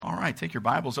right, take your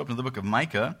Bibles, open to the book of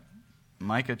Micah,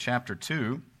 Micah chapter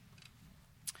 2.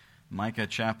 Micah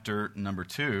chapter number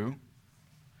 2.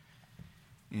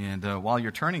 And while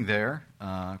you're turning there,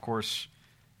 of course,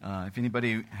 if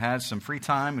anybody has some free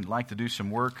time and would like to do some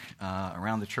work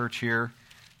around the church here,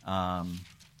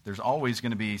 there's always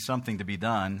going to be something to be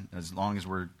done as long as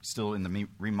we're still in the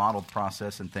remodel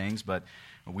process and things. But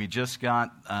we just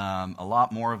got a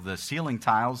lot more of the ceiling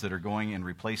tiles that are going and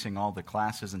replacing all the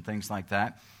classes and things like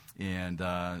that. And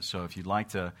so if you'd like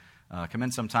to come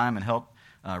in sometime and help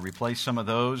replace some of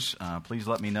those, please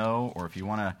let me know. Or if you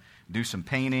want to do some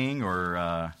painting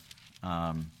or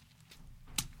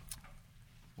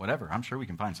whatever, I'm sure we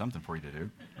can find something for you to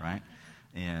do, right?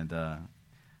 And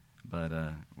but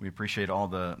we appreciate all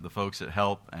the folks that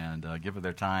help and give of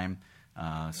their time.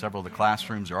 Several of the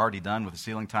classrooms are already done with the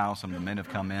ceiling tile. Some of the men have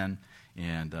come in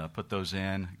and put those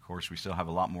in. Of course, we still have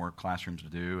a lot more classrooms to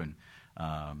do, and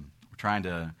we're trying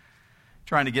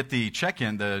to get the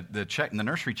check-in, the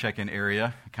nursery check-in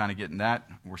area, kind of getting that.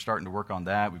 We're starting to work on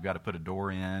that. We've got to put a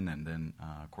door in, and then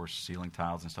of course ceiling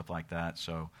tiles and stuff like that.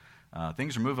 So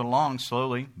things are moving along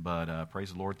slowly, but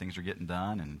praise the Lord, things are getting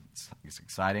done, and it's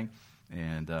exciting.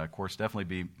 And of course,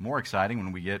 definitely be more exciting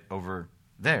when we get over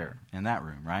there in that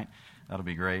room, right? That'll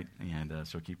be great, and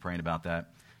so keep praying about that.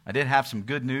 I did have some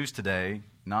good news today.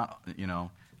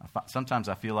 Sometimes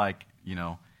I feel like,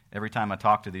 every time I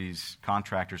talk to these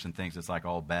contractors and things, it's like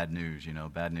all bad news,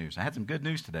 bad news. I had some good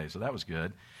news today, so that was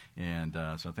good. And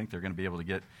so I think they're going to be able to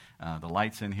get the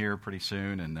lights in here pretty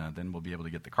soon, and then we'll be able to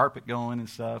get the carpet going and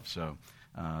stuff. So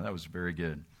that was very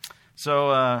good.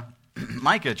 So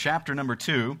Micah chapter number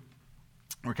 2,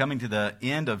 we're coming to the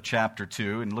end of chapter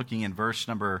 2 and looking in verse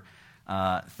number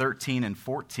 13 and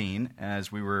 14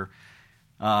 as we were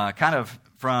kind of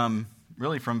from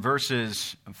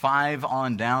verses 5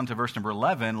 on down to verse number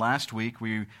 11. Last week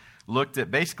we looked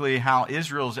at basically how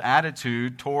Israel's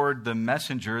attitude toward the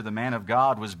messenger, the man of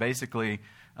God, was basically,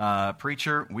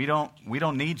 preacher, we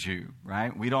don't need you,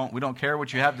 right? We don't care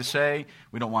what you have to say.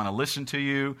 We don't want to listen to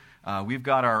you. We've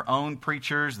got our own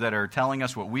preachers that are telling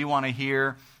us what we want to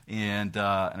hear, and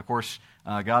of course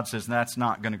God says that's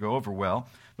not going to go over well.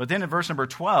 But then in verse number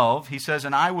 12 he says,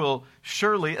 "And I will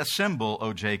surely assemble,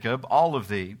 O Jacob, all of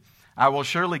thee. I will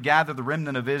surely gather the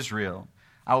remnant of Israel.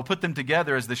 I will put them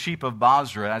together as the sheep of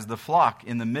Basra, as the flock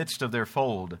in the midst of their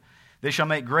fold. They shall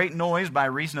make great noise by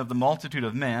reason of the multitude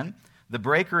of men. The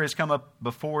breaker has come up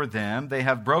before them. They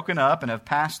have broken up and have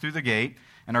passed through the gate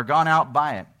and are gone out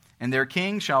by it. And their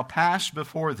king shall pass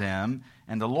before them,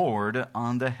 and the Lord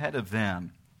on the head of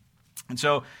them." And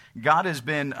so God has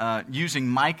been using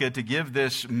Micah to give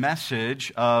this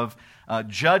message of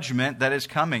judgment that is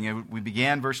coming. And we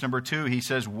began verse number 2. He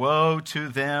says, "Woe to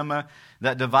them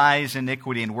that devise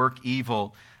iniquity and work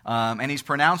evil." And he's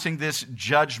pronouncing this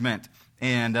judgment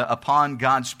and upon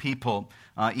God's people.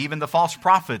 Even the false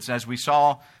prophets, as we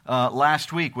saw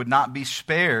last week, would not be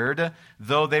spared,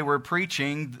 though they were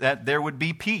preaching that there would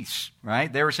be peace,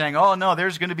 right? They were saying, "Oh, no,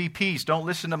 there's going to be peace. Don't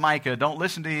listen to Micah. Don't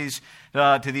listen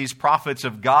to these prophets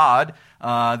of God.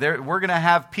 We're going to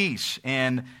have peace."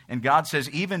 And God says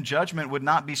even judgment would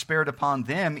not be spared upon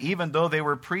them, even though they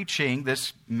were preaching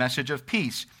this message of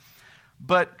peace.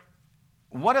 But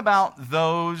what about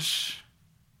those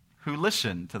who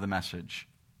listen to the message?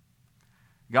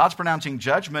 God's pronouncing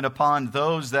judgment upon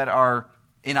those that are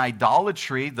in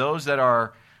idolatry, those that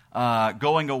are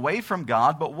going away from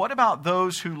God. But what about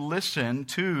those who listen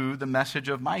to the message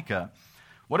of Micah?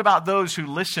 What about those who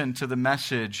listen to the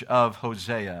message of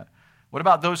Hosea? What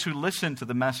about those who listen to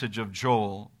the message of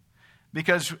Joel?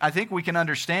 Because I think we can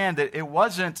understand that it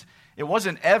wasn't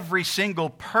every single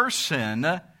person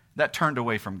that turned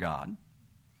away from God.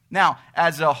 Now,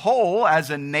 as a whole, as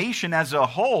a nation as a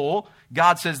whole,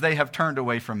 God says they have turned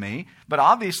away from me. But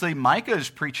obviously Micah is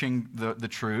preaching the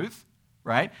truth,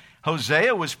 right?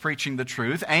 Hosea was preaching the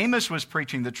truth. Amos was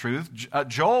preaching the truth.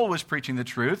 Joel was preaching the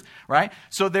truth, right?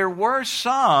 So there were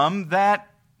some that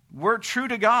were true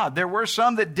to God. There were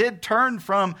some that did turn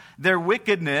from their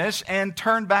wickedness and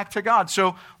turn back to God.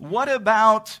 So what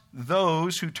about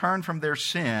those who turn from their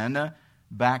sin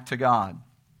back to God?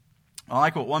 I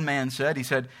like what one man said. He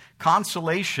said,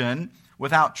 "Consolation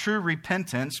without true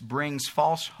repentance brings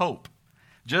false hope."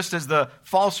 Just as the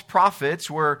false prophets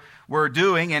were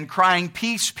doing and crying,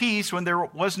 "Peace, peace," when there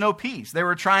was no peace. They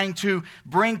were trying to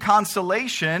bring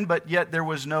consolation, but yet there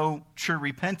was no true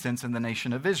repentance in the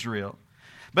nation of Israel.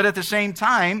 But at the same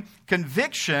time,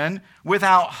 conviction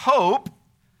without hope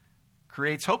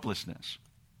creates hopelessness.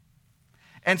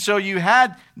 And so you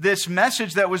had this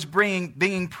message that was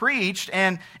being preached,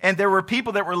 and there were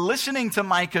people that were listening to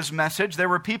Micah's message. There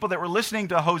were people that were listening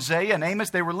to Hosea and Amos.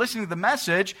 They were listening to the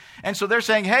message. And so they're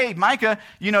saying, hey, Micah,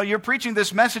 you're preaching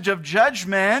this message of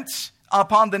judgment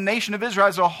upon the nation of Israel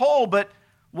as a whole, but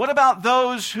what about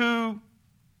those who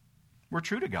were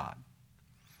true to God?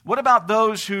 What about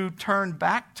those who turned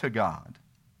back to God?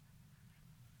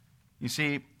 You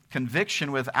see,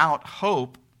 conviction without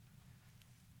hope,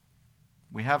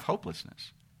 we have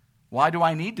hopelessness. Why do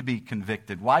I need to be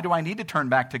convicted? Why do I need to turn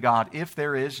back to God if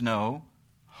there is no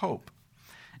hope?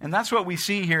 And that's what we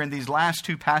see here in these last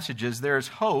two passages. There's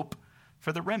hope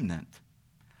for the remnant.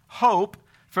 Hope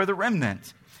for the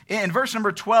remnant. In verse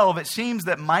number 12, it seems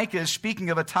that Micah is speaking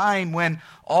of a time when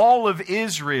all of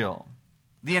Israel,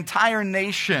 the entire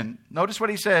nation, notice what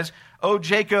he says, O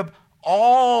Jacob,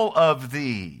 all of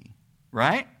thee,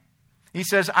 right? He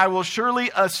says, I will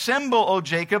surely assemble, O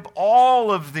Jacob,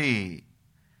 all of thee.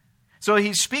 So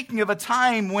he's speaking of a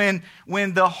time when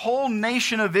the whole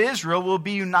nation of Israel will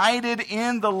be united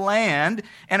in the land.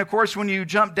 And of course, when you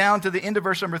jump down to the end of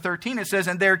verse number 13, it says,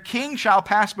 and their king shall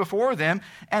pass before them,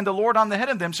 and the Lord on the head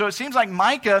of them. So it seems like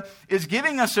Micah is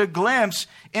giving us a glimpse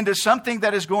into something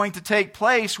that is going to take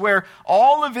place where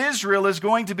all of Israel is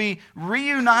going to be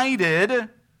reunited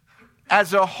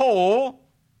as a whole.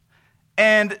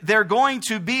 And they're going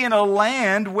to be in a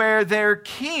land where their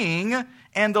king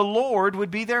and the Lord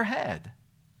would be their head.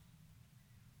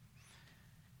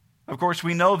 Of course,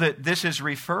 we know that this is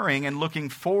referring and looking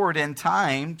forward in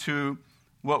time to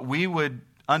what we would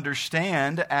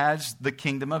understand as the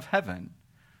kingdom of heaven,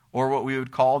 or what we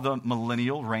would call the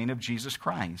millennial reign of Jesus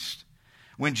Christ.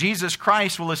 When Jesus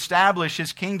Christ will establish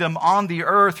his kingdom on the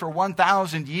earth for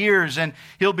 1,000 years, and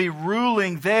he'll be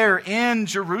ruling there in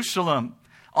Jerusalem.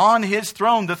 On his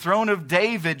throne, the throne of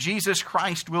David, Jesus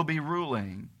Christ will be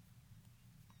ruling.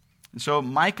 And so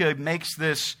Micah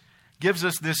gives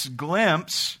us this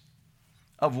glimpse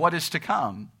of what is to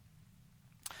come.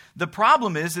 The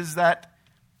problem is that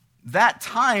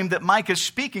time that Micah's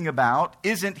speaking about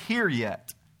isn't here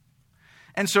yet.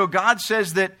 And so God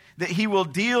says that he will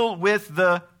deal with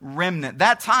the remnant.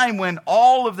 That time when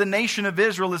all of the nation of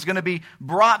Israel is going to be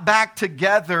brought back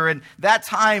together, and that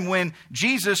time when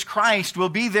Jesus Christ will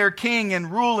be their king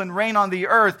and rule and reign on the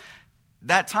earth,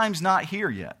 that time's not here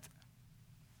yet.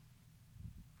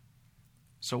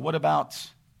 So what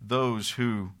about those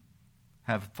who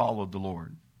have followed the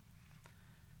Lord?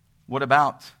 What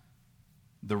about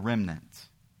the remnant?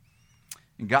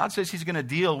 And God says he's going to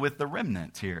deal with the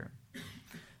remnant here.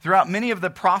 Throughout many of the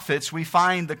prophets, we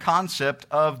find the concept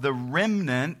of the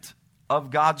remnant of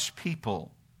God's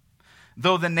people.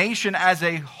 Though the nation as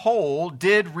a whole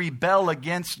did rebel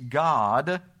against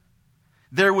God,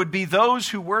 there would be those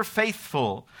who were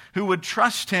faithful, who would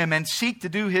trust him and seek to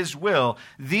do his will.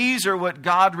 These are what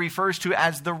God refers to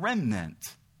as the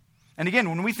remnant. And again,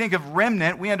 when we think of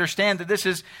remnant, we understand that this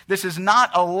is not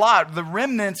a lot. The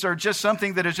remnants are just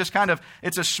something that is just kind of,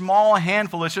 it's a small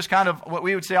handful. It's just kind of what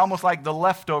we would say almost like the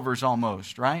leftovers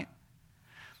almost, right?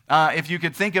 If you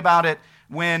could think about it,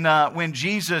 when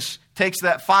Jesus takes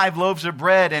that 5 loaves of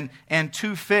bread and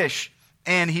 2 fish,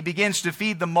 and he begins to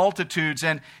feed the multitudes,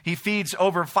 and he feeds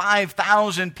over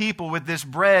 5,000 people with this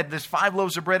bread, this 5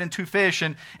 loaves of bread and 2 fish,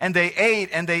 and they ate,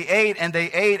 and they ate, and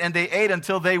they ate, and they ate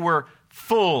until they were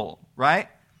full, right?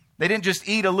 They didn't just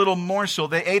eat a little morsel.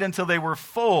 They ate until they were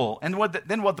full. And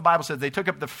then what the Bible says, they took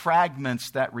up the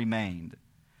fragments that remained.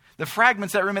 The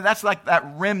fragments that remain, that's like that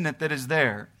remnant that is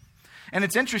there. And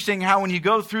it's interesting how when you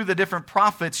go through the different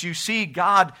prophets, you see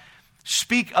God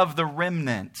speak of the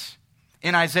remnant.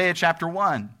 In Isaiah chapter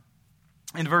 1,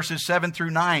 in verses 7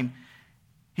 through 9,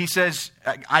 he says,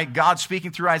 God speaking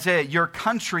through Isaiah, your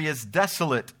country is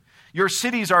desolate. Your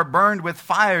cities are burned with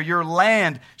fire. Your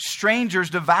land, strangers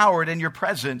devoured in your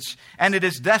presence. And it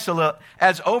is desolate,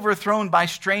 as overthrown by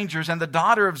strangers. And the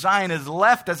daughter of Zion is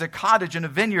left as a cottage in a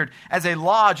vineyard, as a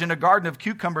lodge in a garden of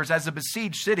cucumbers, as a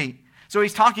besieged city. So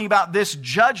he's talking about this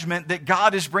judgment that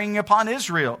God is bringing upon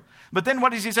Israel. But then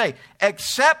what does he say?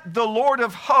 Except the Lord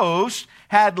of hosts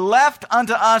had left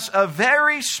unto us a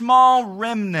very small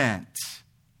remnant.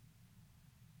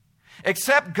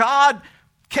 Except God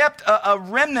kept a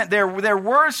remnant there. There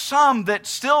were some that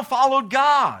still followed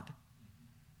God.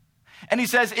 And he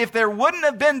says, if there wouldn't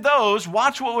have been those,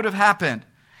 watch what would have happened.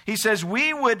 He says,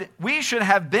 we should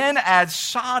have been as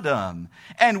Sodom,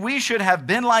 and we should have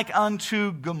been like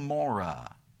unto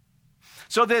Gomorrah.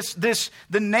 So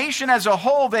the nation as a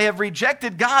whole, they have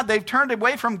rejected God. They've turned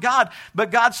away from God. But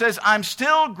God says, I'm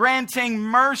still granting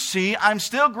mercy. I'm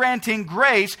still granting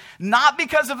grace, not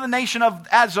because of the nation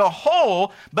as a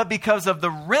whole, but because of the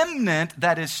remnant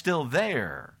that is still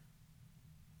there.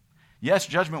 Yes,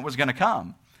 judgment was going to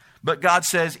come. But God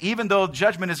says, even though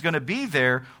judgment is going to be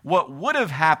there, what would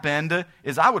have happened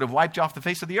is I would have wiped you off the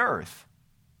face of the earth.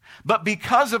 But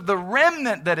because of the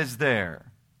remnant that is there,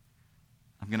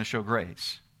 I'm going to show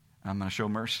grace. I'm going to show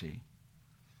mercy.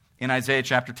 In Isaiah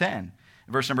chapter 10,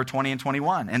 verse number 20 and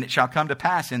 21, and it shall come to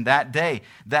pass in that day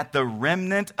that the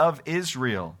remnant of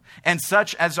Israel and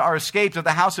such as are escaped of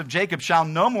the house of Jacob shall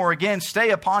no more again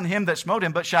stay upon him that smote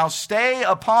him, but shall stay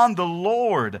upon the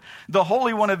Lord, the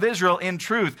Holy One of Israel in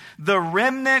truth. The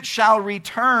remnant shall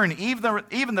return,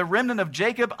 even the remnant of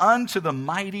Jacob unto the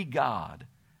mighty God.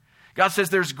 God says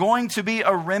there's going to be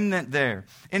a remnant there.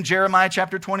 In Jeremiah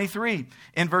chapter 23,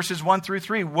 in verses 1 through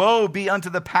 3, woe be unto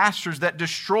the pastors that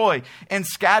destroy and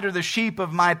scatter the sheep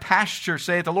of my pasture,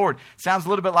 saith the Lord. Sounds a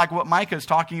little bit like what Micah is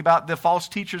talking about, the false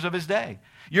teachers of his day.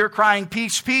 You're crying,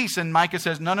 peace, peace, and Micah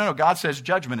says, no. God says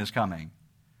judgment is coming.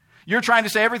 You're trying to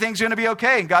say everything's going to be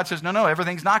okay, and God says, no,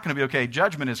 everything's not going to be okay.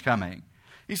 Judgment is coming.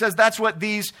 He says that's what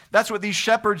these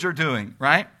shepherds are doing,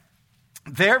 right?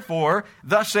 Therefore,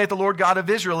 thus saith the Lord God of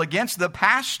Israel, against the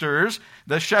pastors,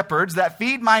 the shepherds that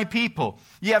feed my people,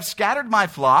 ye have scattered my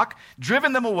flock,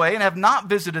 driven them away, and have not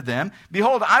visited them.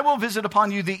 Behold, I will visit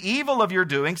upon you the evil of your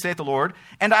doing, saith the Lord,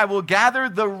 and I will gather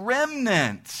the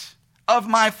remnant of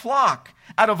my flock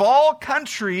out of all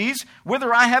countries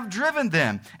whither I have driven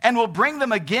them, and will bring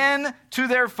them again to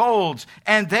their folds,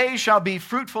 and they shall be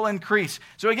fruitful and increase.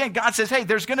 So again, God says, hey,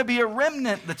 there's going to be a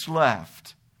remnant that's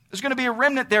left. There's going to be a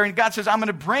remnant there, and God says, I'm going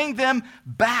to bring them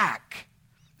back.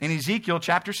 In Ezekiel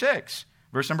chapter 6,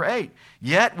 verse number 8,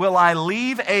 yet will I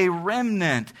leave a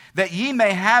remnant, that ye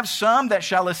may have some that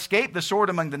shall escape the sword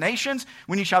among the nations,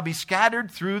 when ye shall be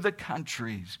scattered through the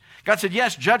countries. God said,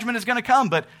 yes, judgment is going to come,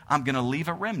 but I'm going to leave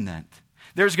a remnant.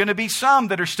 There's going to be some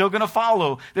that are still going to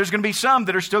follow. There's going to be some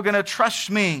that are still going to trust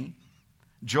me.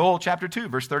 Joel chapter 2,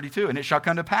 verse 32, and it shall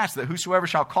come to pass that whosoever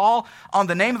shall call on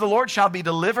the name of the Lord shall be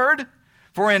delivered.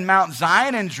 For in Mount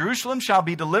Zion and Jerusalem shall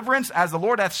be deliverance, as the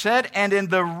Lord hath said, and in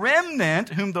the remnant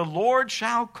whom the Lord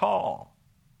shall call.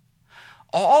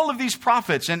 All of these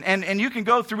prophets, and you can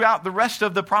go throughout the rest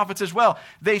of the prophets as well,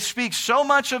 they speak so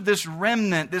much of this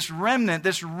remnant, this remnant,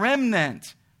 this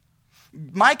remnant.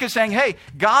 Micah is saying, hey,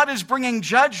 God is bringing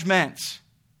judgments.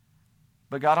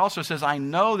 But God also says, I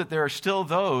know that there are still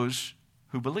those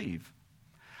who believe.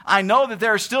 I know that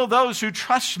there are still those who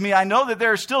trust me. I know that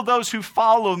there are still those who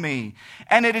follow me.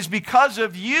 And it is because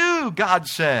of you, God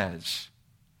says.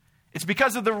 It's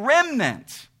because of the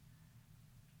remnant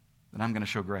that I'm going to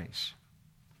show grace.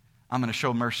 I'm going to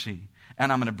show mercy.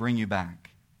 And I'm going to bring you back.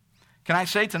 Can I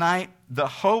say tonight, the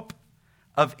hope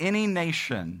of any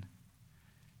nation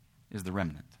is the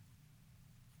remnant.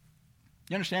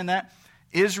 You understand that?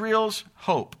 Israel's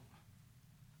hope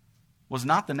was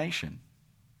not the nation.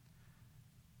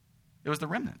 It was the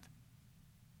remnant.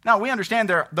 Now, we understand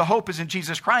the hope is in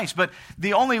Jesus Christ, but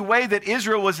the only way that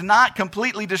Israel was not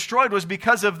completely destroyed was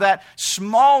because of that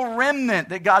small remnant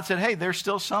that God said, hey, there's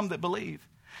still some that believe.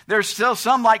 There's still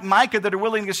some like Micah that are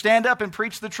willing to stand up and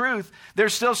preach the truth.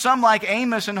 There's still some like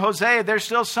Amos and Hosea. There's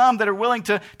still some that are willing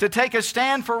to take a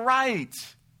stand for right.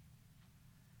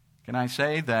 Can I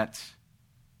say that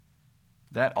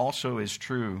that also is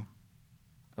true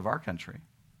of our country?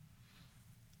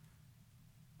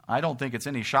 I don't think it's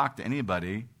any shock to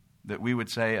anybody that we would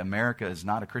say America is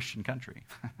not a Christian country.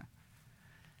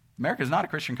 America is not a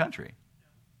Christian country.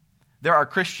 There are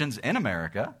Christians in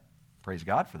America. Praise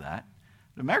God for that.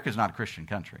 But America is not a Christian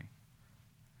country.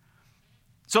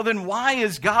 So then why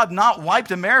has God not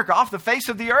wiped America off the face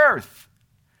of the earth?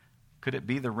 Could it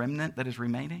be the remnant that is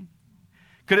remaining?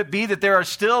 Could it be that there are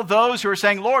still those who are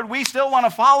saying, Lord, we still want to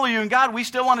follow you, and God, we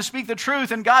still want to speak the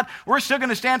truth, and God, we're still going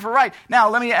to stand for right. Now,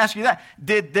 let me ask you that.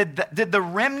 Did the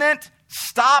remnant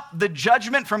stop the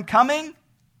judgment from coming?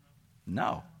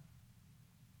 No.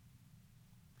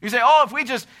 You say, oh, if we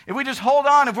just hold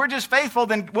on, if we're just faithful,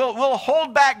 then we'll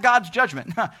hold back God's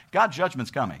judgment. God's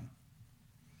judgment's coming.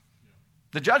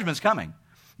 The judgment's coming.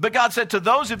 But God said, to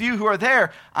those of you who are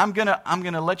there, I'm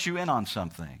gonna let you in on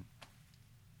something.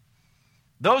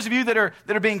 Those of you that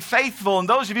are being faithful, and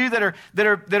those of you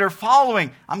that are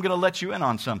following, I'm going to let you in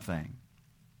on something.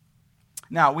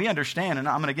 Now, we understand, and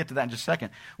I'm going to get to that in just a second.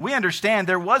 We understand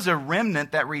there was a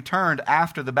remnant that returned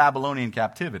after the Babylonian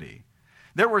captivity.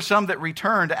 There were some that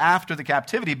returned after the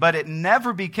captivity, but it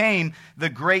never became the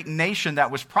great nation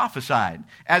that was prophesied.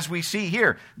 As we see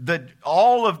here,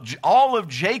 all of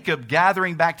Jacob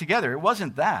gathering back together. It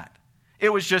wasn't that.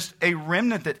 It was just a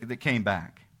remnant that came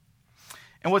back.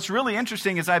 And what's really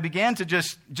interesting is I began to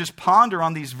just ponder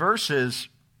on these verses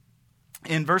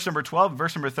in verse number 12 and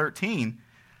verse number 13.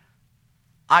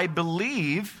 I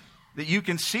believe that you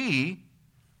can see,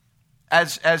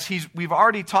 as we've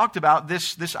already talked about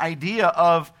this idea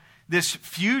of this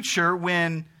future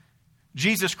when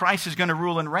Jesus Christ is going to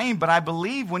rule and reign. But I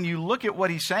believe when you look at what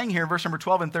he's saying here in verse number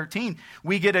 12 and 13,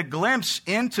 we get a glimpse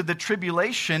into the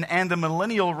tribulation and the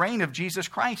millennial reign of Jesus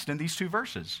Christ in these two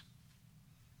verses.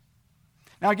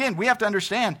 Now again, we have to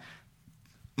understand,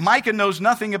 Micah knows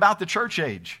nothing about the church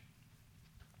age.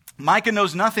 Micah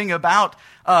knows nothing about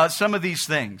some of these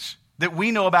things that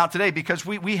we know about today, because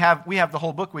we have the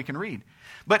whole book we can read.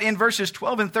 But in verses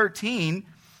 12 and 13,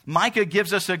 Micah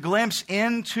gives us a glimpse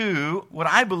into what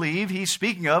I believe he's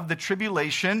speaking of, the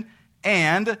tribulation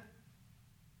and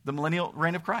the millennial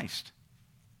reign of Christ.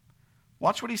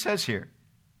 Watch what he says here.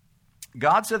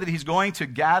 God said that he's going to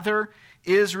gather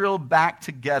Israel back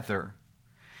together.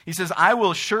 He says, I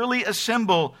will surely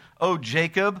assemble, O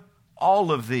Jacob,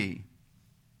 all of thee.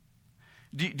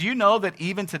 Do you know that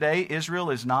even today Israel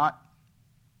is not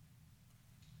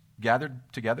gathered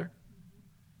together?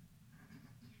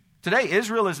 Today,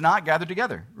 Israel is not gathered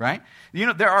together, right? You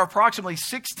know, there are approximately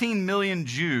 16 million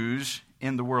Jews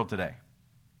in the world today.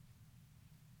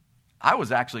 I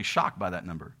was actually shocked by that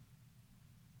number.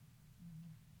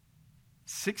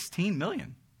 16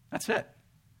 million. That's it.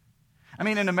 I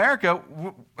mean, in America,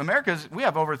 we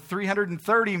have over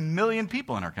 330 million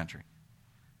people in our country.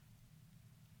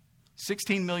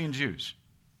 16 million Jews.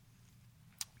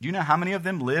 Do you know how many of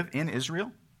them live in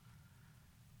Israel?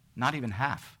 Not even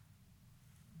half.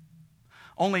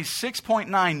 Only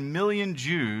 6.9 million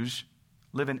Jews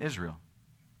live in Israel.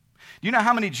 Do you know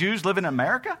how many Jews live in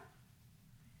America?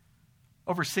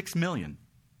 Over 6 million.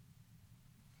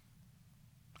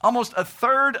 Almost a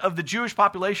third of the Jewish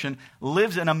population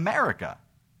lives in America.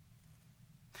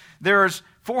 There's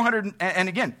 400, and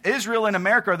again, Israel and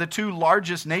America are the two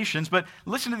largest nations, but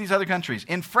listen to these other countries.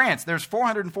 In France, there's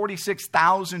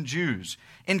 446,000 Jews.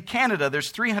 In Canada,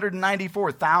 there's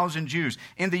 394,000 Jews.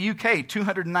 In the UK,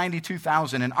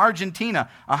 292,000. In Argentina,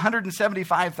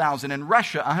 175,000. In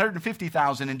Russia,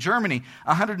 150,000. In Germany,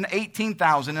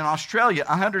 118,000. In Australia,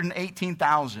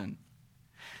 118,000.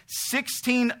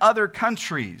 16 other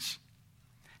countries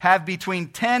have between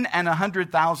 10 and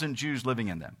 100,000 Jews living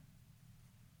in them.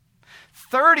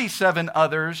 37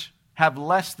 others have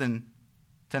less than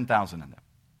 10,000 in them.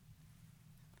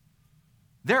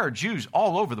 There are Jews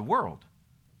all over the world.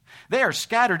 They are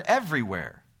scattered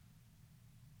everywhere.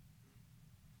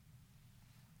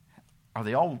 Are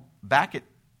they all back at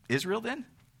Israel then?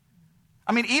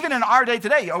 I mean, even in our day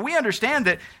today, we understand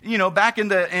that, you know, back was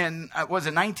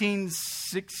it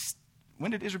 1960?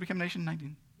 When did Israel become a nation?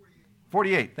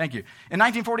 1948. Thank you. In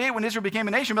 1948, when Israel became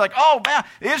a nation, we're like, oh, man,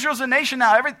 Israel's a nation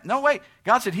now. No, wait.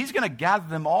 God said he's going to gather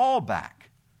them all back.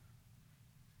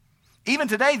 Even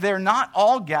today, they're not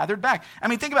all gathered back. I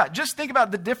mean, think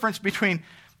about the difference between.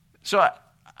 So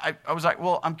I was like,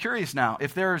 well, I'm curious now.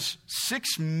 If there's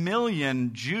 6 million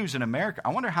Jews in America, I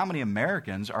wonder how many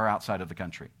Americans are outside of the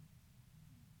country.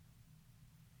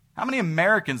 How many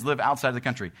Americans live outside of the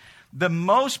country? The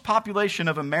most population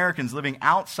of Americans living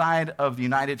outside of the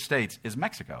United States is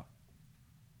Mexico.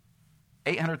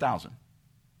 800,000.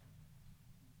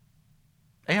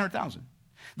 800,000.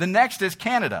 The next is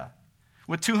Canada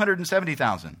with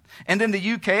 270,000. And then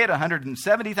the UK at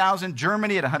 170,000,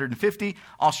 Germany at 150,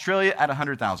 Australia at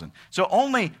 100,000. So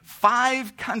only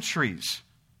 5 countries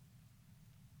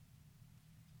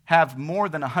have more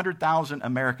than 100,000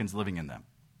 Americans living in them.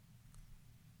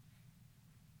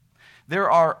 There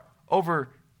are over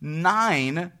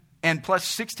 9 and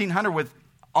plus 1,600 with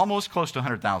almost close to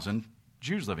 100,000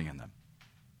 Jews living in them.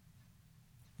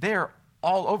 They are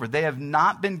all over. They have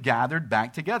not been gathered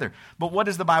back together. But what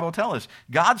does the Bible tell us?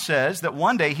 God says that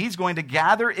one day he's going to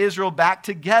gather Israel back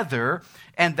together,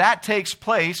 and that takes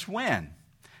place when?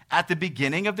 At the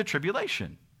beginning of the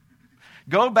tribulation.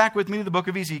 Go back with me to the book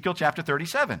of Ezekiel chapter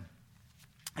 37.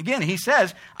 Again, he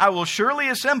says, I will surely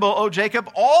assemble, O Jacob,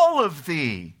 all of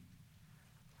thee.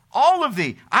 All of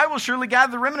thee. I will surely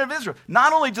gather the remnant of Israel.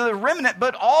 Not only to the remnant,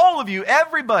 but all of you,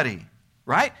 everybody.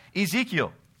 Right?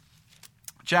 Ezekiel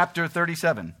chapter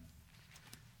 37.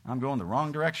 I'm going the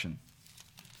wrong direction.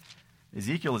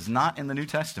 Ezekiel is not in the New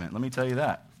Testament. Let me tell you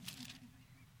that.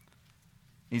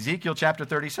 Ezekiel chapter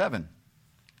 37.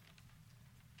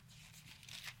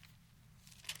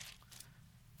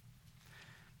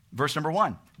 Verse number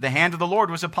 1, the hand of the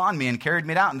Lord was upon me and carried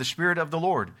me out in the spirit of the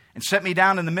Lord and set me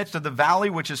down in the midst of the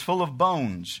valley which is full of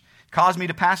bones, caused me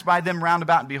to pass by them round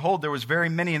about, and behold, there was very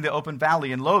many in the open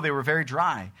valley, and lo, they were very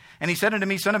dry. And he said unto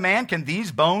me, Son of man, can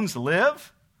these bones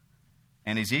live?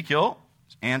 And Ezekiel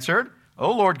answered,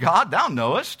 O Lord God, thou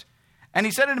knowest. And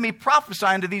he said unto me, Prophesy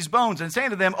unto these bones, and say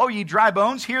unto them, O ye dry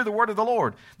bones, hear the word of the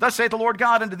Lord. Thus saith the Lord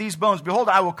God unto these bones, Behold,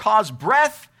 I will cause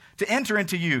breath to enter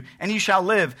into you, and ye shall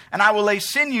live. And I will lay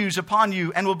sinews upon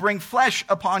you, and will bring flesh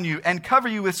upon you, and cover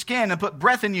you with skin, and put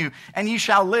breath in you, and ye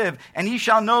shall live. And ye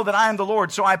shall know that I am the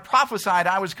Lord. So I prophesied,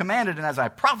 I was commanded, and as I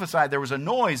prophesied, there was a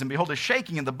noise, and behold, a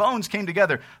shaking, and the bones came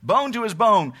together, bone to his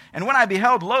bone. And when I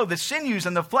beheld, lo, the sinews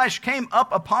and the flesh came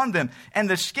up upon them, and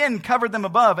the skin covered them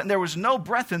above, and there was no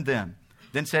breath in them.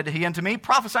 Then said he unto me,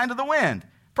 Prophesy unto the wind.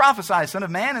 Prophesy, son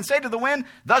of man, and say to the wind,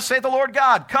 Thus saith the Lord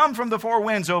God, Come from the four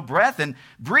winds, O breath, and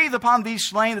breathe upon these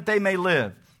slain that they may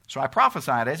live. So I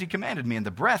prophesied as he commanded me, and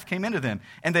the breath came into them,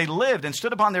 and they lived and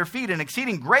stood upon their feet, an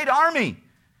exceeding great army.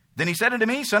 Then he said unto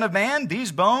me, Son of man,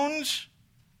 these bones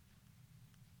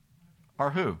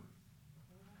are who?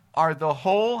 Are the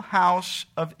whole house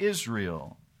of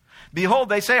Israel. Behold,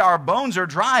 they say, Our bones are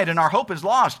dried, and our hope is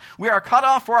lost. We are cut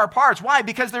off for our parts. Why?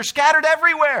 Because they're scattered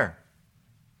everywhere.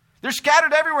 They're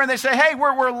scattered everywhere, and they say, Hey,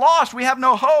 we're lost. We have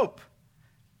no hope.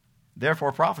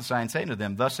 Therefore prophesy and say to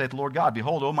them, Thus saith the Lord God,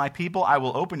 Behold, O my people, I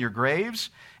will open your graves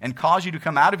and cause you to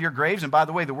come out of your graves. And by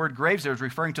the way, the word graves there is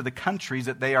referring to the countries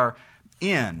that they are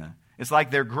in. It's like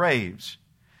their graves.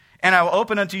 And I will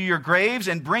open unto you your graves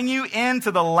and bring you into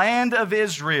the land of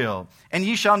Israel. And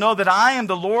ye shall know that I am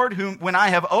the Lord, whom when I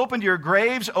have opened your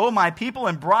graves, O my people,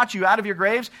 and brought you out of your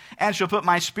graves, and shall put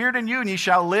my spirit in you, and ye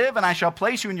shall live, and I shall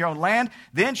place you in your own land.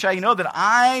 Then shall ye know that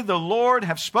I, the Lord,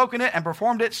 have spoken it and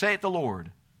performed it, saith the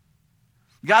Lord.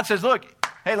 God says, look,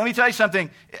 hey, let me tell you something.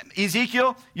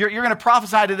 Ezekiel, you're going to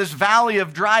prophesy to this valley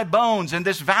of dry bones. And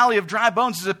this valley of dry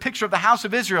bones is a picture of the house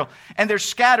of Israel. And they're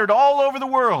scattered all over the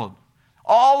world.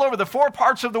 All over the four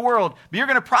parts of the world. But you're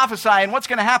going to prophesy, and what's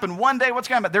going to happen? One day, what's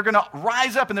going to happen? They're going to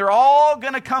rise up, and they're all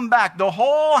going to come back. The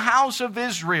whole house of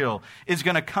Israel is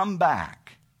going to come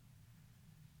back.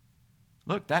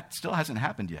 Look, that still hasn't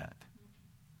happened yet.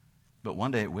 But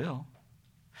one day it will.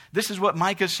 This is what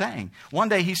Micah's saying. One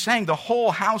day he's saying the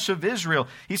whole house of Israel.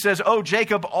 He says, Oh,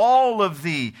 Jacob, all of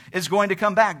thee is going to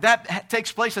come back. That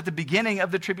takes place at the beginning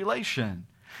of the tribulation.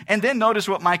 And then notice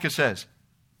what Micah says.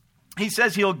 He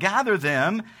says he'll gather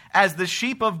them as the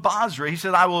sheep of Bozrah. He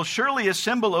said, I will surely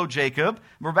assemble, O Jacob.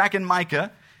 We're back in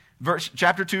Micah,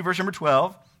 chapter 2, verse number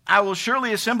 12. I will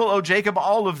surely assemble, O Jacob,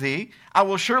 all of thee. I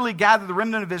will surely gather the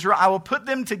remnant of Israel. I will put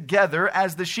them together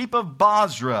as the sheep of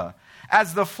Bozrah,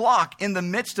 as the flock in the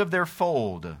midst of their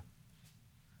fold.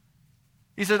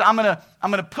 He says, I'm going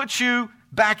to put you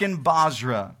back in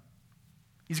Bozrah.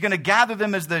 He's going to gather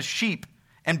them as the sheep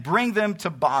and bring them to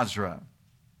Bozrah.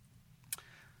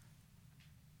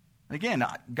 Again,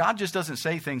 God just doesn't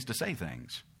say things to say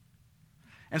things.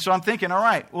 And so I'm thinking, all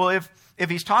right, well, if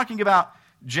he's talking about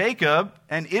Jacob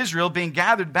and Israel being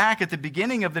gathered back at the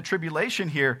beginning of the tribulation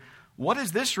here, what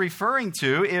is this referring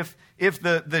to if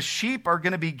the sheep are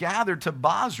going to be gathered to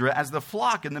Bozrah as the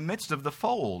flock in the midst of the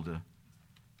fold?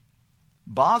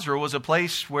 Bozrah was a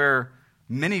place where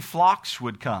many flocks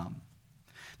would come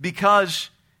because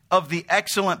of the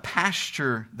excellent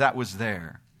pasture that was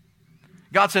there.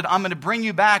 God said, I'm going to bring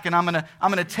you back, and I'm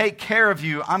going to take care of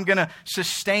you. I'm going to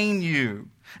sustain you.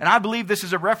 And I believe this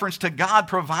is a reference to God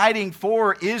providing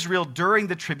for Israel during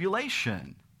the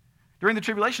tribulation. During the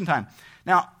tribulation time.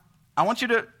 Now, I want you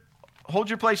to hold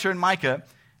your place here in Micah,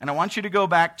 and I want you to go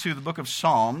back to the book of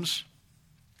Psalms.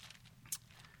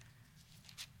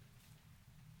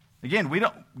 Again,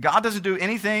 God doesn't do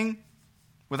anything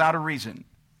without a reason.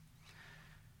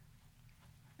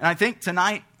 And I think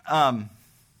tonight,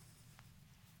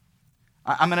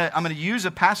 I'm going to use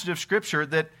a passage of Scripture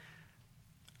that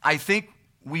I think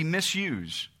we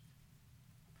misuse.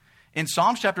 In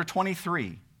Psalms chapter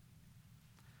 23,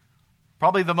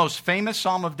 probably the most famous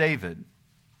Psalm of David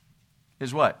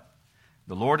is what?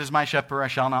 The Lord is my shepherd, I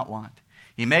shall not want.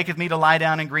 He maketh me to lie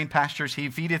down in green pastures. He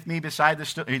feedeth me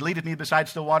he leadeth me beside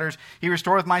still waters. He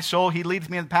restoreth my soul. He leadeth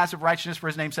me in the paths of righteousness for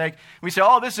his name's sake. We say,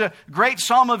 oh, this is a great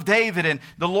Psalm of David, and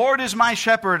the Lord is my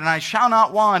shepherd, and I shall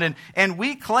not want. And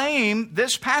we claim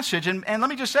this passage, and let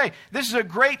me just say, this is a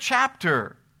great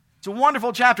chapter. It's a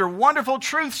wonderful chapter, wonderful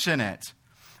truths in it.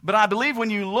 But I believe when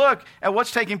you look at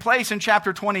what's taking place in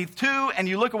chapter 22, and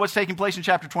you look at what's taking place in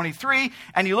chapter 23,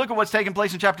 and you look at what's taking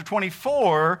place in chapter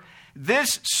 24,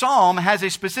 this psalm has a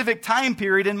specific time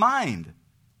period in mind.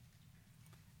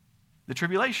 The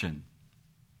tribulation.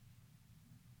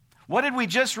 What did we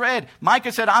just read?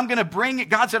 Micah said,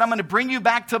 God said, I'm going to bring you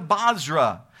back to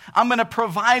Basra. I'm going to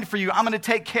provide for you. I'm going to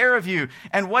take care of you.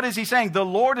 And what is he saying? The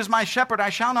Lord is my shepherd,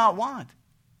 I shall not want.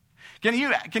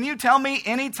 Can you tell me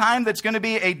any time that's going to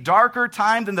be a darker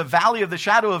time than the valley of the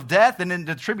shadow of death and in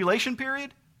the tribulation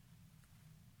period?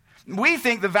 We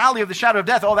think the valley of the shadow of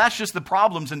death, that's just the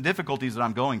problems and difficulties that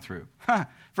I'm going through.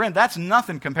 Friend, that's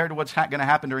nothing compared to what's going to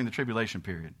happen during the tribulation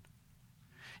period.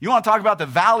 You want to talk about the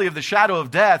valley of the shadow of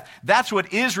death? That's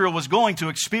what Israel was going to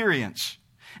experience.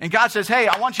 And God says, hey,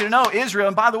 I want you to know Israel.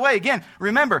 And by the way, again,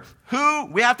 remember,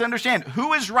 we have to understand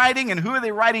who is writing and who are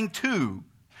they writing to.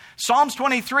 Psalms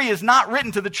 23 is not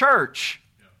written to the church.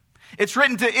 It's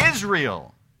written to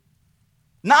Israel,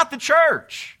 not the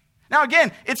church. Now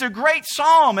again, it's a great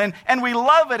psalm and we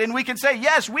love it and we can say,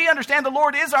 yes, we understand the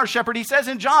Lord is our shepherd. He says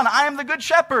in John, I am the good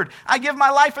shepherd. I give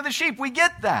my life for the sheep. We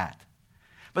get that.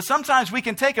 But sometimes we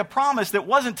can take a promise that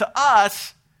wasn't to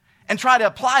us and try to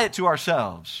apply it to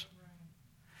ourselves.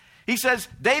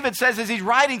 David says as he's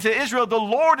writing to Israel, the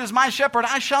Lord is my shepherd,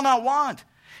 I shall not want.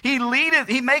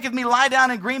 He maketh me lie down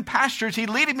in green pastures. He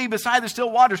leadeth me beside the still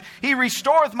waters. He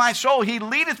restoreth my soul. He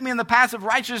leadeth me in the paths of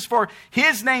righteousness for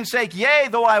his name's sake. Yea,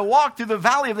 though I walk through the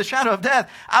valley of the shadow of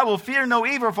death, I will fear no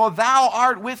evil, for thou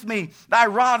art with me. Thy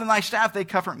rod and thy staff, they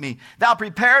comfort me. Thou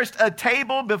preparest a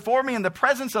table before me in the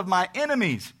presence of my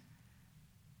enemies.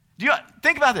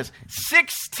 Think about this.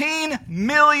 16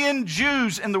 million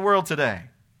Jews in the world today.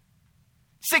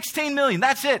 16 million,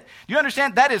 that's it. Do you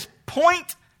understand? That is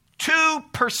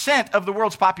 0.2% of the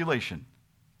world's population.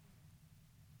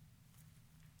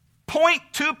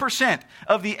 0.2%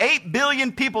 of the 8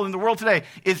 billion people in the world today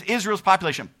is Israel's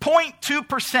population.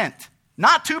 0.2%,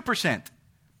 not 2%,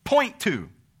 0.2.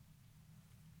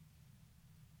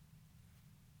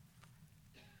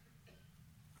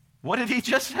 What did he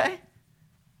just say?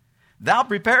 Thou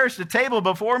preparest a table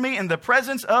before me in the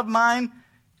presence of mine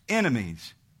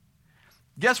enemies.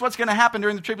 Guess what's going to happen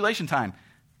during the tribulation time?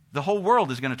 The whole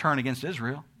world is going to turn against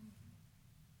Israel.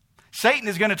 Satan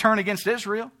is going to turn against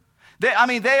Israel. They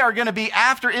are going to be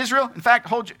after Israel. In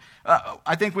fact,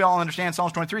 I think we all understand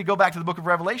Psalms 23. Go back to the book of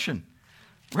Revelation.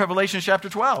 Revelation chapter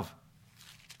 12.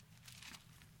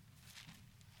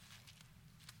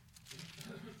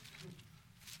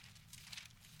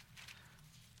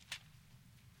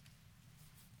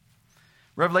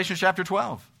 Revelation chapter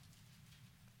 12.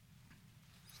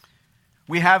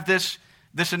 We have this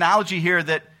analogy here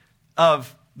that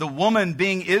of the woman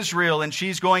being Israel, and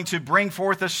she's going to bring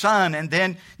forth a son, and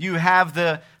then you have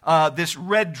this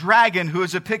red dragon who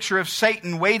is a picture of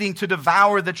Satan waiting to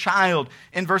devour the child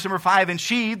in verse number 5. And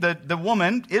she, the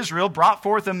woman, Israel, brought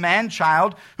forth a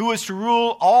man-child who was to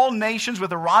rule all nations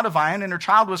with a rod of iron, and her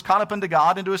child was caught up unto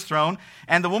God into his throne.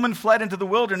 And the woman fled into the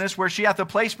wilderness, where she hath a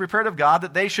place prepared of God,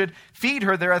 that they should feed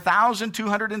her there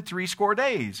 1,260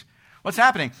 days. What's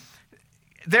happening?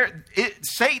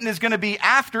 Satan is going to be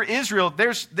after Israel.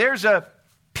 There's a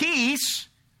peace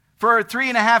for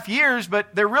 3.5 years,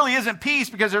 but there really isn't peace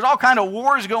because there's all kind of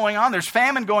wars going on. There's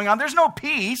famine going on. There's no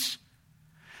peace.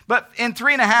 But in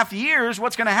 3.5 years,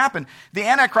 what's going to happen? The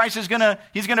Antichrist is going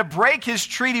to break his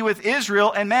treaty with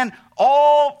Israel, and man,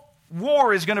 all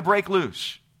war is going to break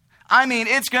loose. I mean,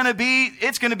 it's going to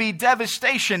be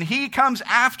devastation. He comes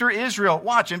after Israel.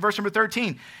 Watch in verse number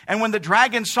 13. And when the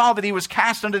dragon saw that he was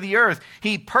cast unto the earth,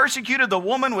 he persecuted the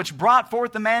woman which brought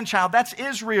forth the man-child. That's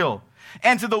Israel.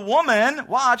 And to the woman,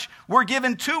 watch, were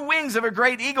given 2 wings of a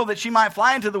great eagle, that she might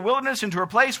fly into the wilderness, into a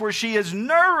place where she is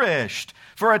nourished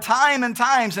for a time and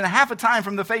times and half a time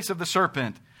from the face of the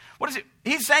serpent. What is it?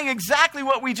 He's saying exactly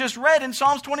what we just read in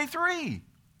Psalms 23.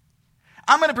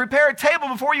 I'm going to prepare a table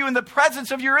before you in the presence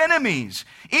of your enemies.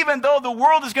 Even though the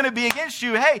world is going to be against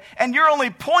you, hey, and you're only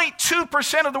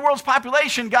 0.2% of the world's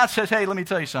population, God says, hey, let me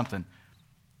tell you something.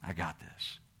 I got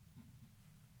this.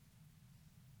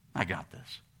 I got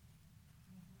this.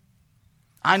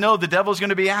 I know the devil's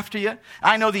going to be after you.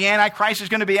 I know the Antichrist is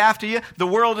going to be after you. The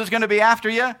world is going to be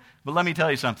after you. But let me tell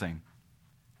you something.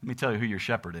 Let me tell you who your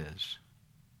shepherd is.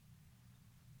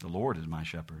 The Lord is my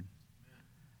shepherd.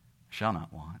 I shall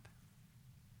not want.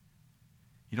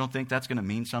 You don't think that's going to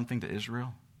mean something to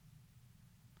Israel?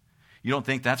 You don't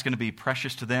think that's going to be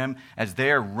precious to them as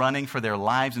they're running for their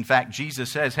lives? In fact, Jesus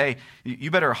says, hey,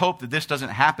 you better hope that this doesn't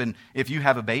happen if you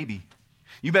have a baby.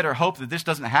 You better hope that this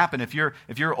doesn't happen if you're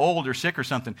old or sick or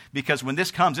something, because when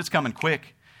this comes, it's coming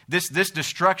quick. This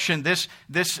destruction, this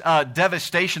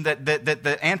devastation that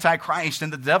the Antichrist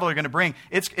and the devil are going to bring,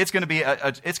 it's going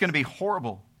to be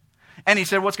horrible. And he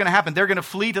said, what's going to happen? They're going to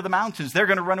flee to the mountains. They're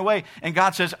going to run away. And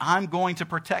God says, I'm going to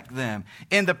protect them.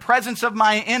 In the presence of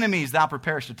my enemies, thou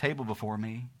preparest a table before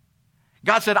me.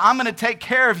 God said, I'm going to take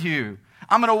care of you.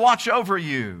 I'm going to watch over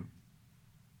you.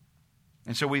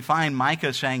 And so we find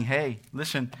Micah saying, hey,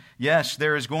 listen, yes,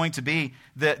 there is going to be,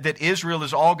 that Israel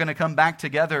is all going to come back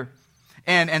together.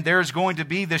 And there's going to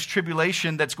be this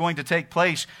tribulation that's going to take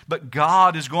place. But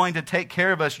God is going to take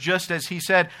care of us, just as He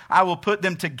said, I will put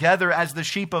them together as the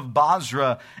sheep of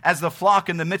Bozrah, as the flock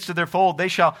in the midst of their fold. They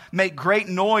shall make great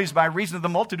noise by reason of the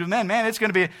multitude of men. Man, it's going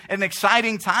to be an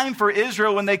exciting time for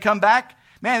Israel when they come back.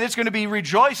 Man, it's going to be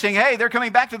rejoicing. Hey, they're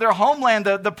coming back to their homeland,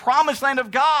 the promised land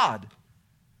of God.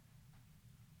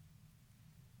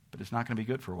 But it's not going to be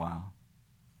good for a while.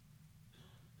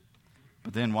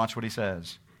 But then watch what He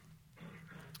says.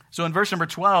 So in verse number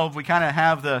 12, we kind of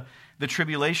have the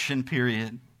tribulation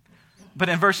period. But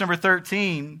in verse number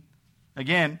 13,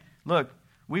 again, look,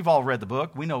 we've all read the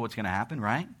book. We know what's going to happen,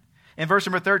 right? In verse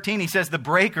number 13, he says, the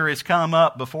breaker has come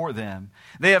up before them.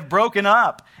 They have broken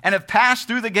up and have passed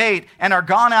through the gate and are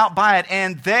gone out by it.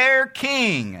 And their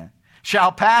king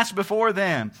shall pass before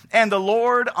them, and the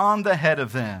Lord on the head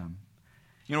of them.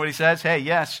 You know what he says? Hey,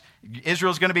 yes,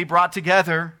 Israel's going to be brought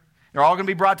together. They're all going to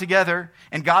be brought together,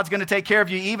 and God's going to take care of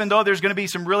you, even though there's going to be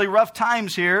some really rough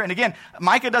times here. And again,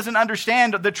 Micah doesn't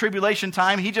understand the tribulation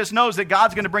time. He just knows that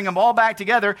God's going to bring them all back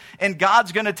together, and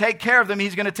God's going to take care of them.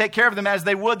 He's going to take care of them as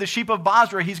they would the sheep of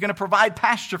Bozrah. He's going to provide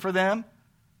pasture for them.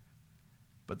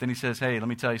 But then he says, hey, let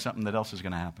me tell you something that else is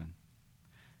going to happen.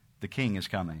 The king is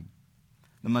coming.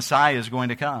 The Messiah is going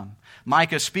to come.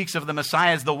 Micah speaks of the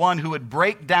Messiah as the one who would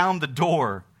break down the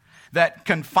door that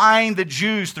confined the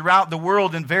Jews throughout the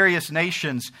world in various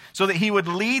nations, so that he would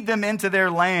lead them into their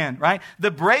land, right?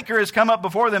 The breaker has come up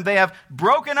before them. They have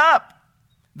broken up.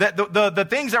 The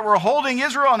things that were holding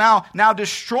Israel now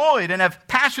destroyed, and have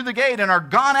passed through the gate and are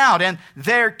gone out, and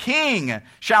their king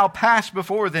shall pass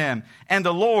before them, and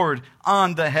the Lord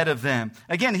on the head of them.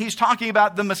 Again, he's talking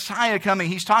about the Messiah coming.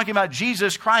 He's talking about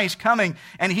Jesus Christ coming,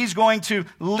 and he's going to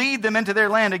lead them into their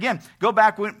land. Again, go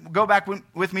back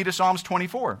with me to Psalms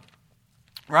 24.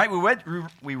 Right?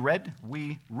 We read.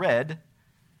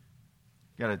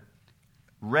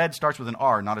 Red starts with an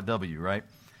R, not a W, right?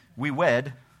 We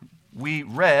read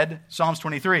Psalms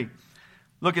 23.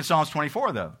 Look at Psalms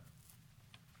 24, though.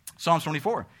 Psalms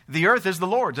 24. The earth is the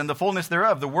Lord's, and the fullness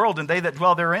thereof, the world and they that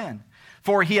dwell therein.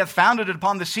 For he hath founded it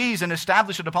upon the seas, and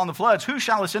established it upon the floods. Who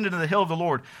shall ascend into the hill of the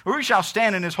Lord? Or who shall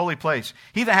stand in his holy place?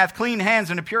 He that hath clean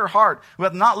hands and a pure heart, who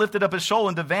hath not lifted up his soul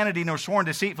into vanity, nor sworn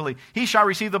deceitfully, he shall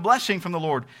receive the blessing from the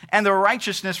Lord, and the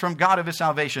righteousness from God of his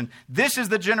salvation. This is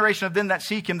the generation of them that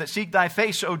seek him, that seek thy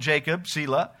face, O Jacob,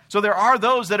 Selah. So there are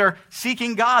those that are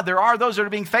seeking God. There are those that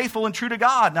are being faithful and true to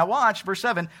God. Now watch, verse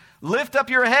 7. Lift up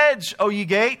your heads, O ye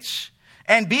gates,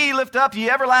 and be lift up ye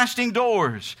everlasting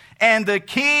doors, and the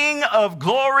King of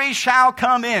glory shall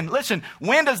come in. Listen,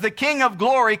 when does the King of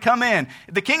glory come in?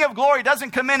 The King of glory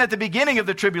doesn't come in at the beginning of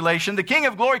the tribulation. The King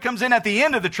of glory comes in at the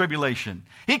end of the tribulation.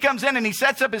 He comes in and he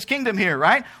sets up his kingdom here,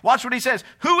 right? Watch what he says.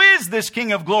 Who is this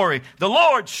King of glory? The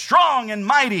Lord strong and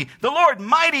mighty. The Lord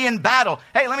mighty in battle.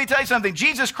 Hey, let me tell you something.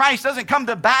 Jesus Christ doesn't come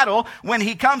to battle when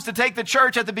he comes to take the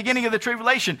church at the beginning of the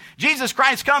tribulation. Jesus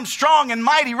Christ comes strong and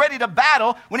mighty, ready to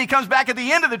battle when he comes back at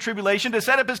the end of the tribulation to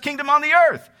set up his kingdom on the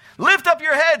earth. Lift up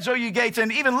your heads, O ye gates,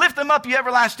 and even lift them up, ye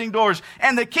everlasting doors,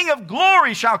 and the King of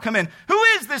glory shall come in. Who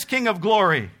is this King of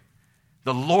glory?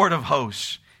 The Lord of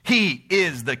hosts. He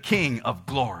is the King of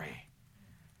glory.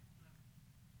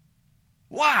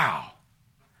 Wow.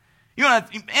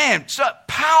 Man, so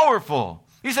powerful.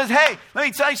 He says, hey, let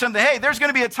me tell you something. Hey, there's going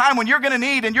to be a time when you're going to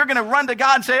need, and you're going to run to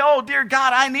God and say, oh, dear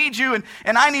God, I need you,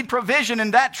 and I need provision,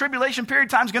 and that tribulation period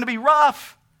time is going to be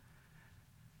rough.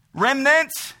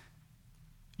 Remnant,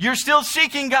 you're still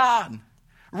seeking God.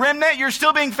 Remnant, you're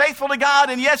still being faithful to God.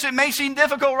 And yes, it may seem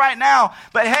difficult right now.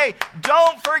 But hey,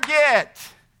 don't forget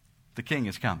the King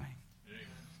is coming.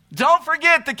 Don't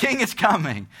forget the King is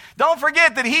coming. Don't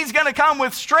forget that he's going to come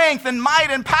with strength and might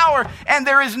and power. And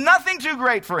there is nothing too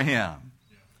great for him.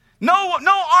 No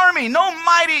army, no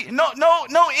mighty,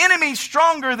 no enemy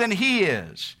stronger than he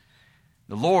is.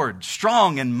 The Lord,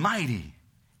 strong and mighty,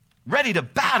 ready to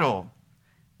battle.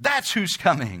 That's who's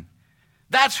coming.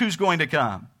 That's who's going to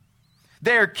come.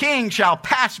 Their king shall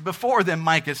pass before them,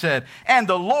 Micah said, and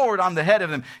the Lord on the head of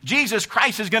them. Jesus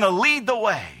Christ is going to lead the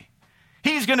way.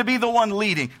 He's going to be the one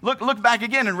leading. Look back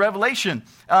again in Revelation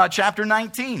chapter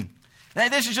 19. Now,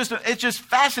 it's just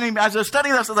fascinating. As I was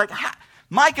studying this, I was like,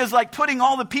 Micah's like putting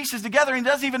all the pieces together, and he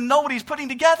doesn't even know what he's putting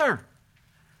together.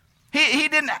 He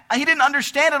didn't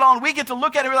understand it all, and we get to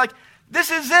look at it, we're like, this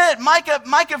is it.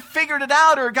 Micah figured it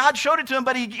out, or God showed it to him,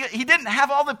 but he didn't have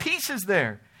all the pieces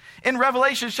there. In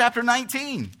Revelation chapter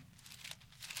 19.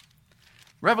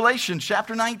 Revelation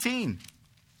chapter 19.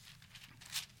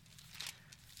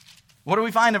 What do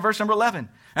we find in verse number 11?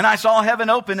 And I saw heaven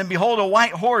open, and behold, a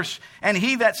white horse, and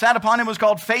he that sat upon him was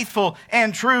called Faithful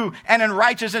and True, and in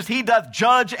righteousness he doth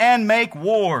judge and make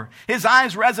war. His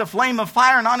eyes were as a flame of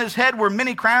fire, and on his head were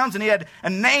many crowns, and he had a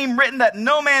name written that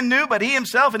no man knew but he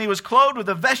himself, and he was clothed with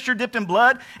a vesture dipped in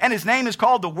blood, and his name is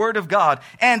called the Word of God.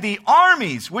 And the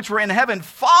armies which were in heaven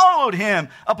followed him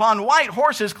upon white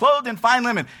horses, clothed in fine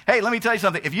linen. Hey, let me tell you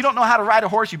something. If you don't know how to ride a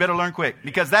horse, you better learn quick,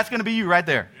 because that's going to be you right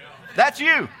there. That's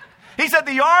you. He said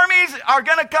the armies are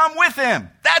going to come with him.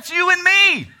 That's you and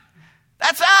me.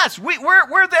 That's us.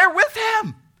 We're there with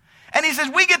him. And he says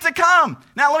we get to come.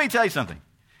 Now, let me tell you something.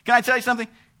 Can I tell you something?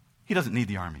 He doesn't need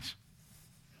the armies.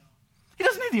 He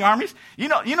doesn't need the armies. You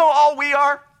know all we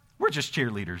are? We're just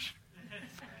cheerleaders.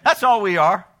 That's all we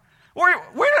are. We're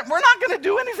not going to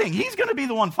do anything. He's going to be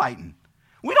the one fighting.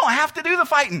 We don't have to do the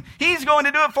fighting. He's going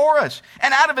to do it for us.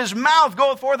 And out of his mouth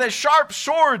goeth forth a sharp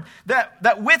sword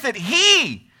that with it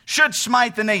he should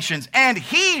smite the nations, and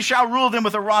he shall rule them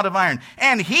with a rod of iron.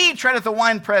 And he treadeth the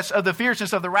winepress of the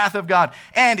fierceness of the wrath of God.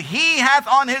 And he hath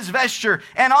on his vesture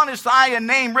and on his thigh a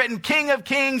name written, King of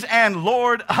Kings and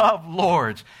Lord of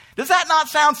Lords. Does that not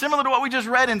sound similar to what we just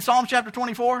read in Psalm chapter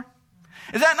 24?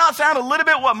 Does that not sound a little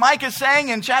bit what Micah is saying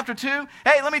in chapter 2?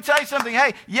 Hey, let me tell you something.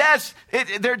 Hey, yes,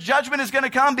 their judgment is going to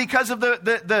come because of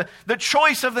the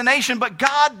choice of the nation, but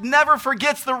God never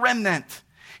forgets the remnant.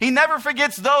 He never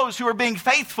forgets those who are being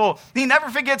faithful. He never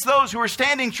forgets those who are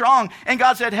standing strong. And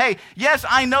God said, hey, yes,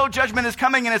 I know judgment is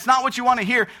coming and it's not what you want to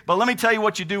hear, but let me tell you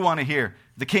what you do want to hear.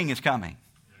 The King is coming.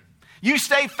 You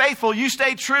stay faithful. You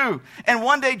stay true. And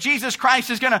one day Jesus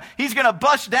Christ is he's going to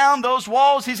bust down those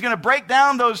walls. He's going to break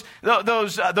down those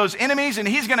enemies, and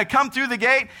he's going to come through the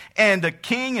gate, and the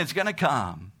King is going to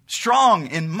come strong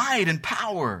in might and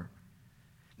power.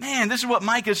 Man, this is what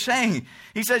Micah is saying.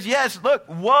 He says, yes, look,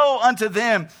 woe unto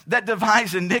them that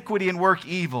devise iniquity and work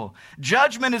evil.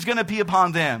 Judgment is going to be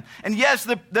upon them. And yes,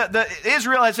 the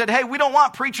Israel has said, hey, we don't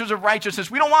want preachers of righteousness.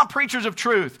 We don't want preachers of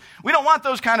truth. We don't want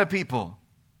those kind of people.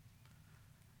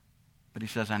 But he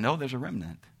says, I know there's a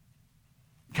remnant.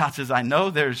 God says, I know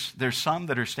there's some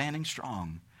that are standing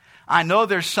strong. I know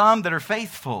there's some that are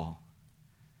faithful.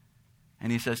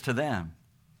 And he says to them,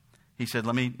 he said,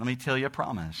 let me tell you a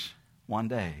promise. One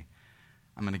day,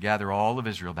 I'm going to gather all of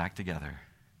Israel back together.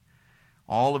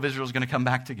 All of Israel is going to come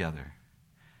back together.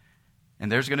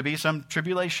 And there's going to be some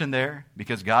tribulation there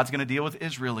because God's going to deal with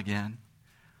Israel again.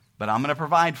 But I'm going to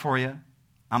provide for you.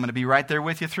 I'm going to be right there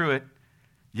with you through it.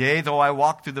 Yea, though I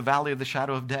walk through the valley of the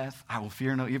shadow of death, I will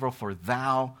fear no evil, for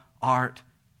thou art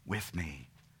with me.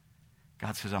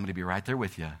 God says, I'm going to be right there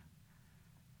with you.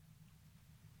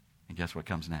 And guess what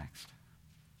comes next?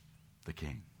 The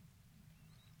King.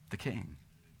 The King.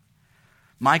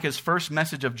 Micah's first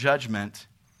message of judgment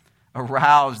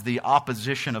aroused the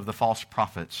opposition of the false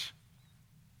prophets.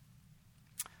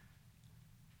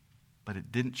 But it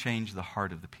didn't change the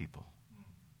heart of the people.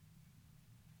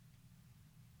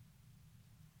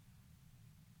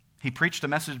 He preached a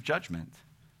message of judgment,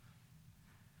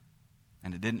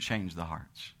 and it didn't change the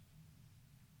hearts.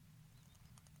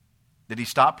 Did he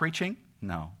stop preaching?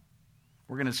 No.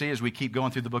 We're going to see as we keep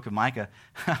going through the book of Micah,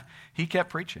 he kept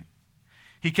preaching.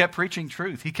 He kept preaching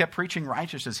truth. He kept preaching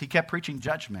righteousness. He kept preaching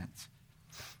judgment.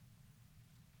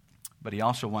 But he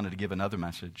also wanted to give another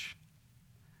message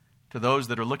to those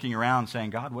that are looking around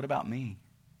saying, God, what about me?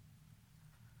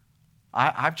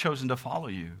 I've chosen to follow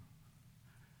you.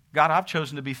 God, I've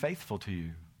chosen to be faithful to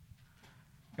you.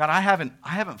 God, I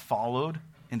haven't followed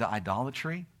into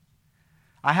idolatry.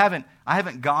 I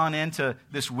haven't gone into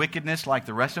this wickedness like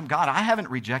the rest of them. God, I haven't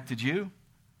rejected you.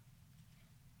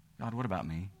 God, what about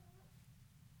me?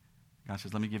 God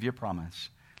says, let me give you a promise.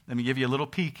 Let me give you a little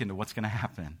peek into what's going to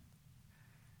happen.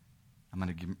 I'm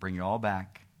going to bring you all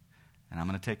back, and I'm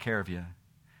going to take care of you.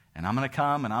 And I'm going to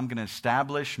come, and I'm going to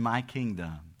establish my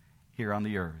kingdom here on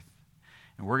the earth.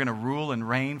 And we're going to rule and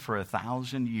reign for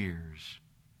 1,000 years.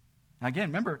 Now again,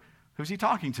 remember, who's he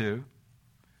talking to?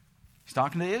 He's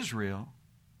talking to Israel.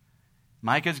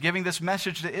 Micah's giving this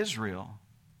message to Israel.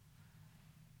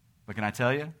 But can I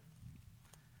tell you?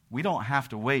 We don't have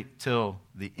to wait till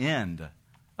the end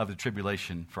of the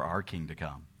tribulation for our king to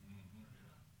come.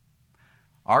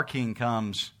 Our king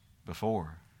comes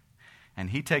before.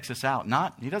 And he takes us out.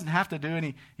 He doesn't have to do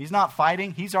any, he's not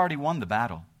fighting. He's already won the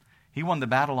battle. He won the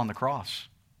battle on the cross.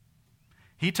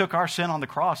 He took our sin on the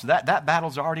cross. That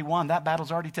battle's already won. That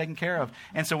battle's already taken care of.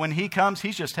 And so when he comes,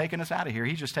 he's just taking us out of here.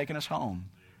 He's just taking us home.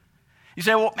 You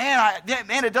say, well, man,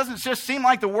 it doesn't just seem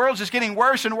like the world's just getting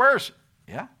worse and worse.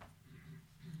 Yeah,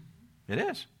 it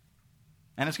is.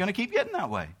 And it's going to keep getting that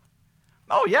way.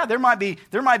 Oh, yeah, there might be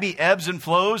ebbs and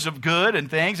flows of good and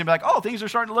things, and be like, oh, things are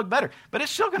starting to look better. But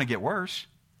it's still going to get worse.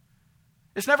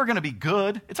 It's never going to be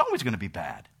good. It's always going to be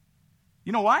bad.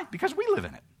 You know why? Because we live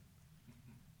in it.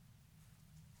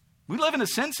 We live in a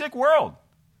sin-sick world.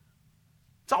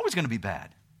 It's always going to be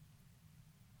bad.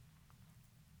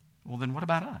 Well, then what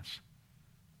about us?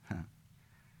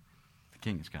 The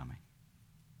King is coming.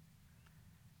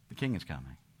 The King is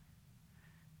coming.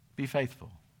 Be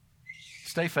faithful.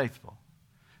 Stay faithful.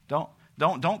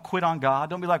 Don't quit on God.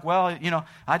 Don't be like, well,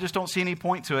 I just don't see any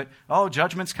point to it. Oh,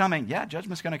 judgment's coming. Yeah,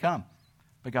 judgment's going to come.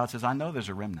 But God says, I know there's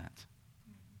a remnant.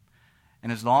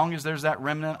 And as long as there's that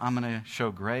remnant, I'm going to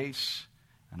show grace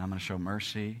and I'm going to show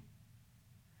mercy.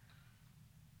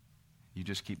 You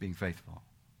just keep being faithful.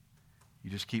 You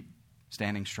just keep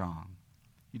standing strong.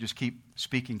 You just keep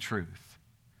speaking truth.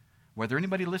 Whether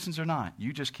anybody listens or not,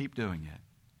 you just keep doing it.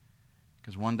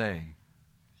 Because one day,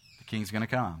 the King's going to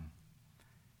come,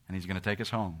 and He's going to take us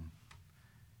home.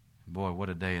 Boy, what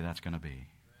a day that's going to be.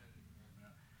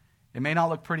 It may not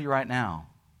look pretty right now,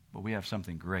 but we have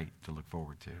something great to look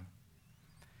forward to.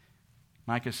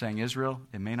 Micah's saying, Israel,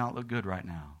 it may not look good right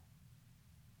now.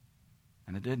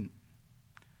 And it didn't.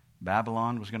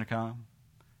 Babylon was going to come.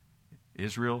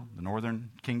 Israel, the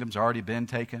northern kingdom's already been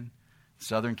taken. The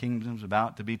southern kingdom's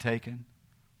about to be taken.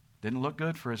 Didn't look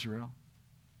good for Israel.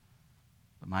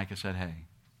 But Micah said, hey,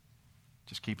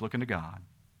 just keep looking to God.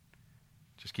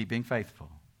 Just keep being faithful.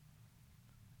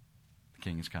 The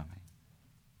King is coming.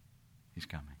 He's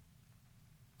coming.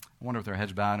 I wonder if their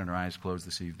heads bowed and our eyes closed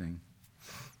this evening.